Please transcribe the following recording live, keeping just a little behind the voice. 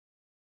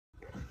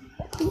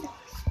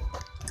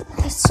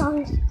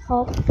song is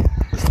called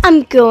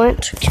I'm Going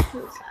to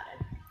Kindergarten.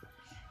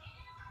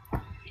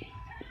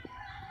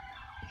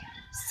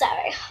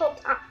 Sorry, hold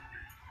on.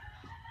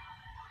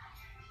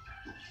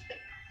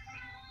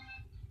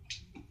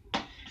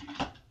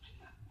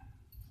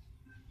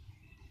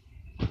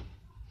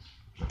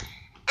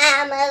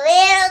 I'm a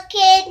little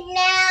kid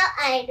now,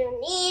 I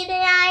don't need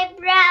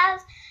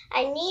eyebrows,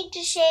 I need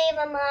to shave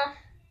them off.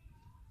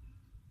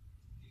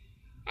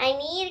 I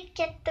need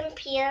to get them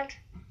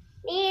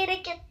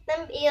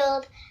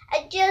peeled,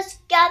 I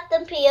just got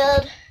them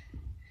peeled.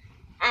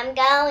 I'm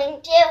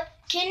going to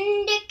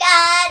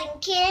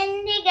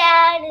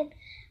kindergarten,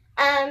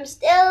 I'm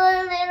still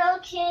a little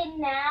kid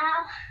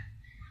now,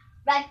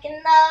 wrecking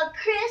the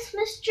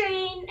Christmas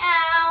tree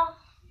now.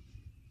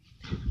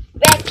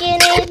 Wrecking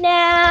it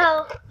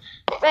now,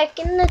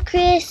 wrecking the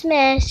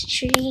Christmas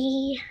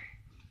tree.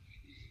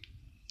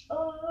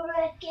 Oh,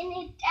 wrecking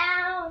it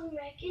down,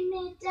 wrecking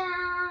it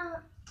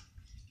down.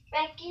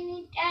 Wrecking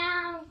it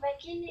down,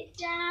 wrecking it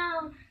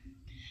down.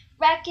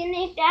 Wrecking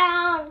it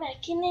down,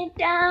 wrecking it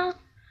down.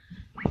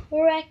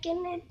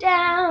 Wrecking it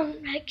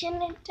down,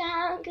 wrecking it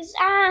down. 'Cause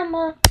I'm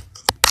a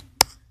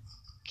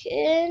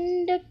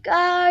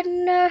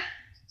kindergartner.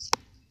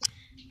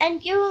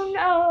 And you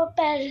know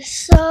better,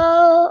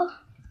 so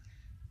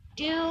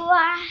do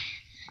I.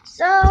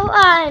 So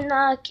I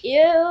knock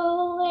you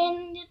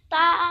in your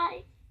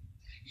thigh.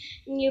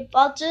 And you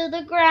fall to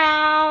the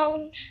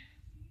ground.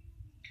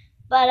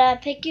 But I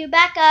pick you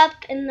back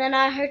up and then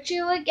I hurt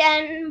you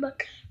again.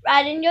 But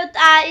right in your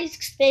thighs,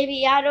 'cause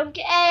baby I don't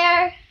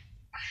care.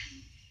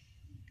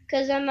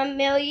 'Cause I'm a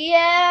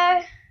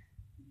millionaire.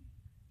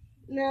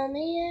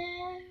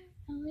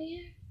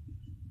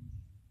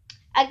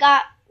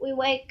 We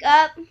wake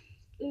up,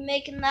 we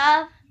making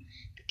love.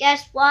 But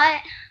guess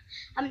what?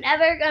 I'm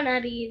never gonna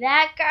be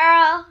that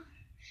girl.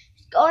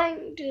 She's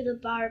going to the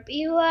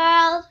Barbie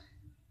world.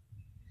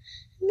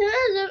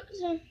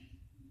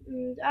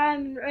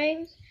 Diamond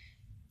rings.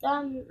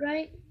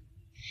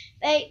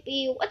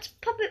 Baby, what's a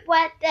puppet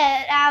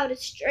without a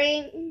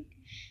string?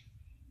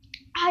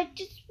 I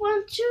just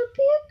want to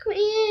be a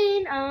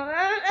queen.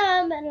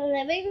 I'm a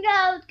living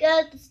ghost.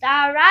 'Cause the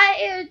star right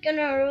here is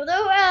gonna rule the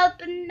world.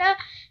 But no,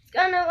 it's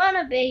gonna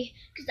wanna be.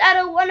 'Cause I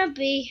don't wanna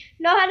be.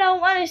 No, I don't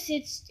wanna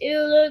sit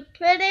still, look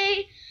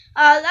pretty.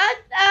 All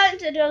that down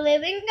to the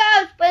living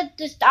ghost. But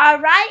the star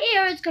right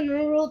here is gonna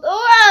rule the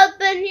world.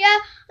 But yeah,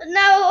 I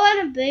never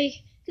wanna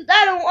be. 'Cause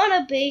I don't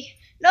wanna be.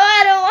 No,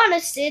 I don't want to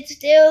sit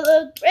still,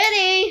 look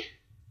pretty.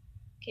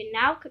 Okay,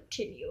 now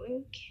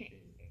continuing kindergarten.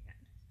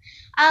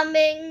 I'm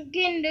in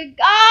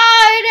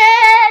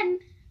kindergarten.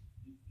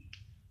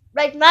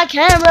 Wrecked my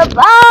camera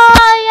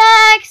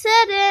by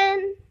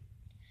accident.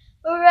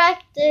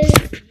 Wrecked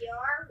it.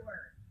 Your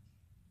work.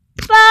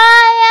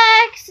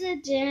 By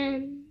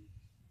accident.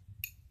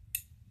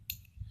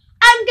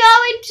 I'm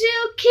going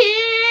to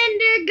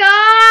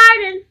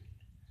kindergarten.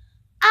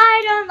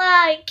 I don't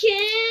like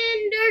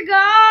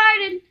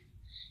kindergarten.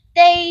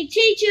 They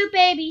teach you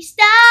baby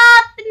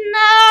stuff and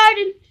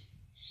garden.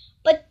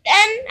 But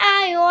then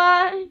I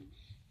want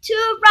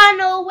to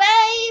run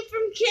away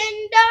from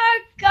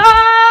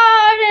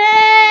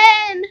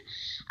kindergarten.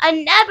 I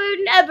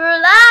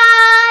never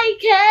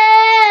like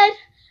it.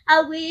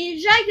 I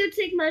wish I could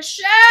take my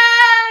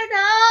shirt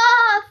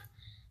off.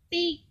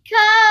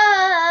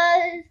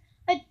 Because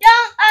I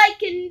don't like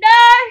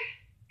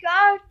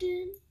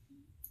kindergarten.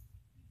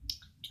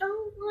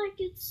 Don't like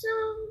it so.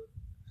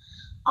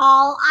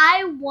 All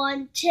I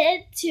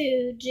wanted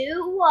to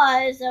do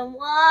was I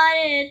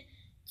wanted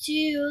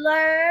to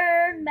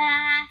learn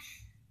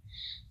math.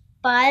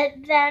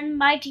 But then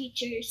my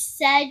teacher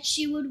said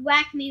she would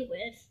whack me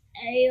with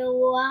a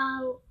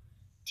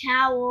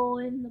towel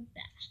in the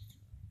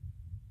bathroom.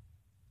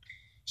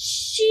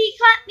 She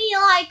cut me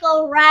like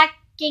a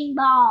wrecking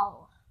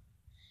ball.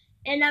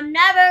 And I'm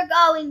never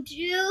going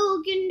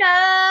to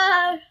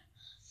kindergarten.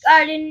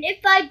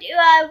 If I do,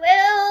 I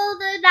will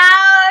the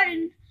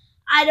garden.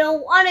 I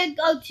don't want to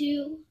go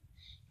to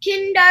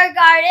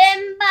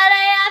kindergarten, but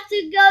I have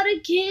to go to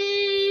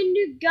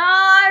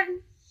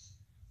kindergarten.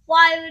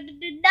 Why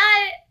did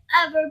I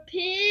ever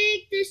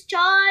pick these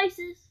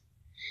choices?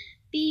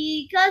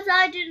 Because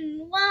I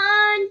didn't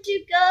want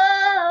to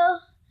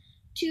go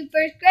to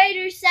first grade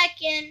or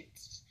second.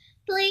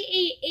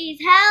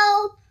 Please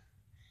help.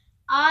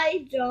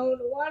 I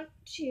don't want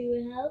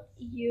to help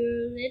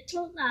your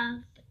little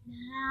love, but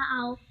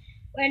now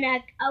we're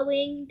not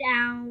going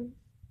down.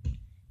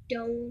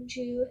 Don't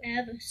you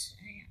ever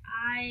say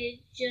I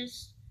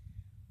just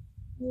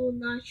will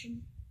not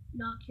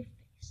knock your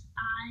face.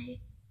 I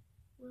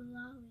will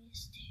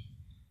always do.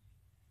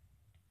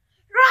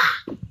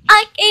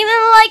 I came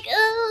in like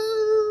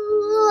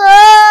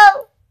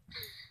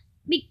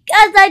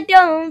because I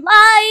don't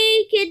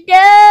like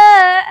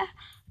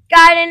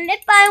kindergarten.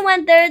 If I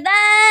went there,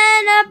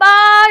 then a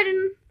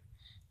pardon,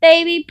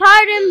 baby,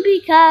 pardon,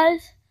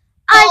 because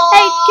I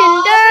hate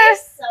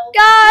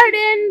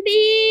kindergarten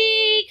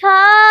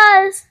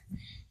because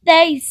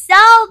they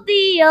sell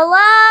the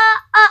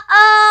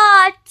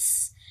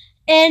lots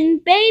in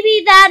And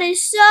baby, that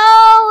is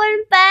so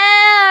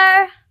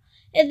unfair.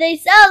 If they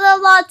sell the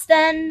lots,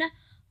 then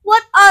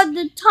what are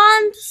the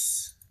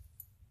taunts?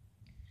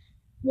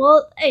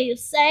 Will they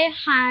say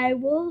hi?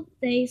 Will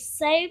they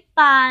say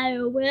bye?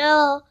 Or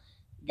will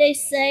they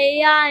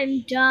say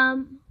I'm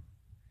dumb?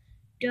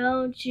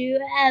 Don't you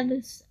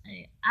ever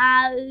say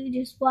I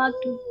just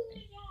walked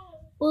away.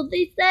 Will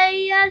they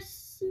say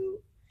yes?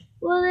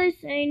 Will they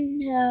say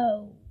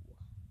no?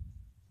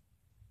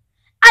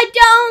 I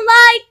don't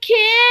like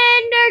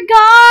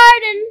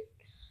kindergarten.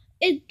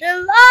 It's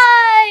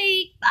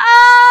like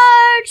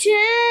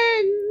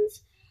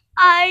margins.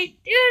 I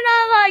do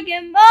not like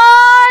it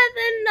more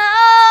than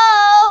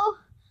no.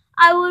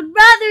 I would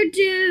rather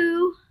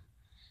do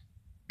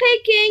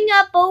picking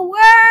up a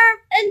worm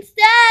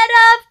instead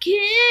of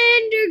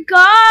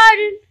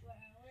kindergarten.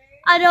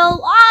 I don't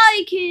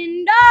like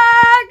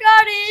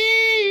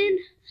kindergarten.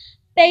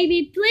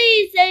 Baby,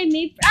 please save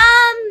me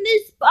from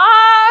this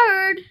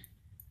barn.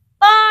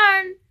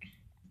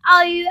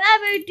 All you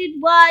ever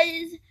did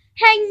was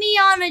hang me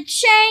on a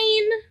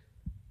chain.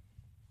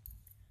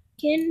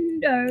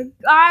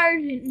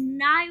 Kindergarten,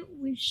 I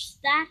wish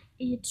that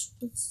it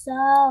was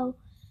so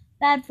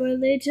bad for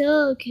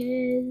little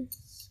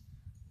kids.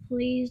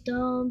 Please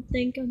don't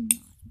think I'm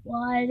not.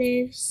 What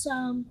if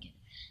some kid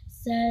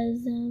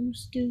says I'm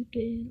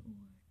stupid?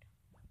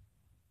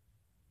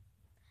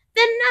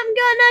 Then I'm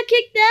gonna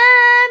kick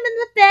them in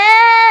the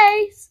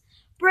face,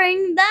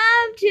 bring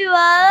them to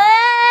a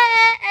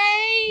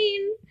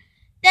lane,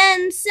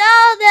 then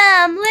sell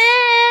them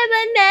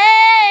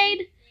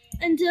lemonade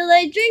until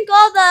they drink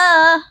all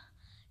the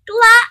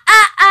glass.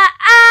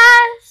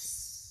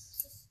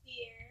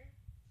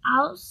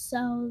 I'll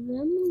sell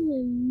them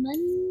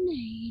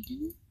lemonade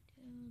until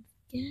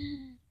they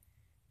get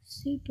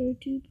super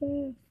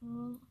duper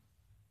full.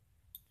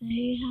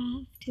 They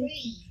have to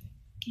keep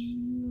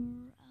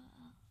drinking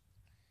or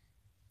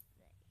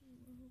they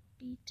will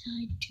be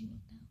tied to a belt.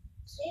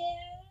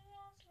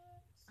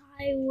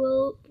 I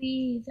will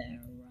be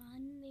there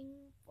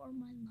running for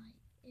my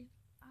life if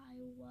I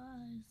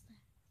was there.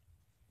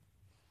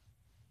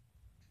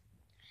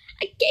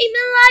 I came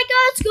in like a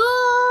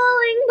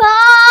schooling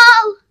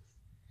ball,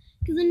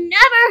 'cause I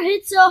never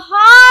hit so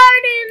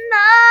hard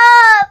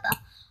enough.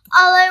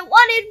 All I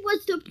wanted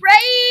was to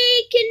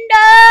break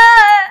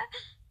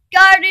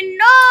kindergarten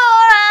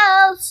or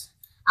else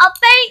I'll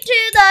faint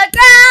to the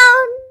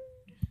ground.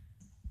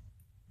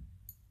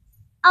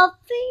 I'll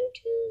faint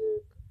to the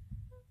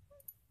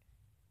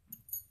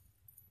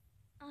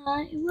ground.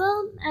 I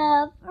will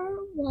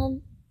never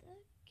want the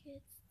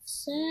kids to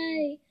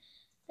say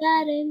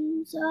that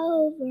it's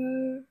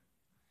over.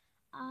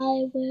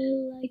 I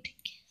will like to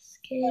kiss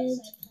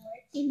kids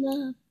in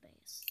the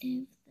face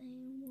if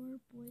they were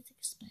boys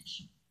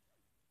especially.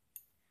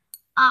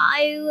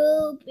 I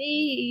will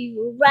be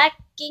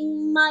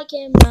wrecking my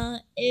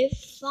camera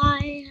if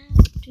I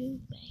have to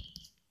pay.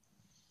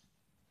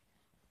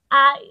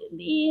 I'll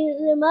be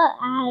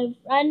alive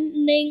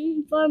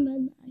running for my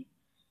life.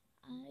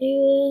 I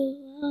will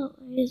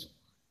always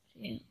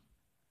want you.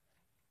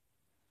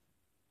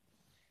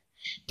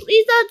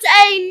 Please don't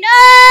say no.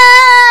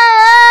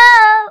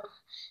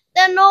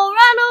 Then I'll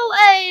run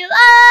away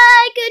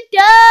like a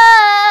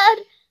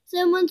dud.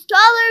 Someone's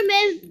taller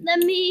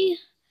than me.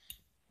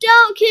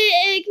 Don't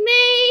kick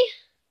me.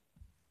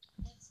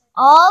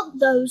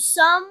 Although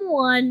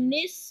someone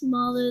is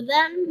smaller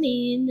than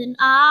me, then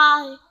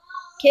I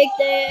kick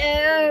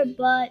their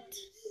butt.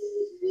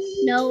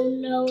 No.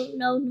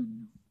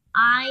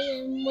 I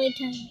am way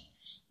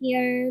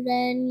tinier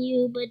than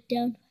you, but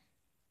don't.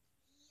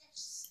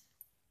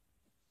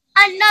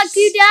 I knocked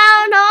you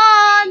down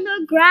on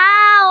the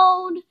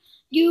ground.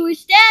 You were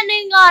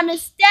standing on a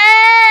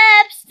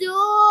step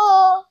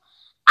stool.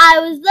 I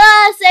was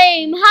the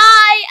same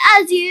height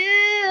as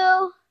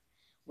you.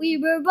 We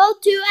were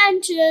both 2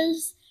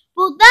 inches.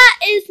 Well, that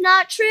is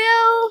not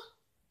true.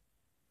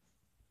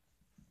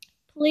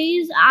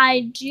 Please,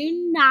 I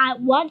do not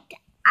want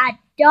a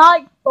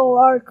dog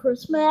for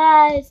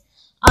Christmas.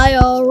 I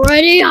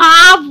already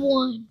have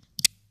one.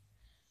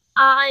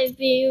 I've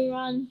been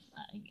run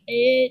like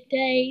it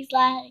tastes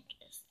like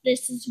this.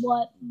 This is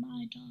what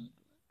my dog looks like.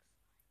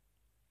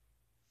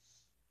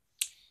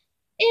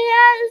 It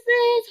has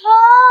this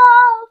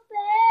whole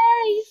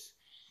face,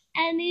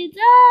 and it's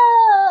all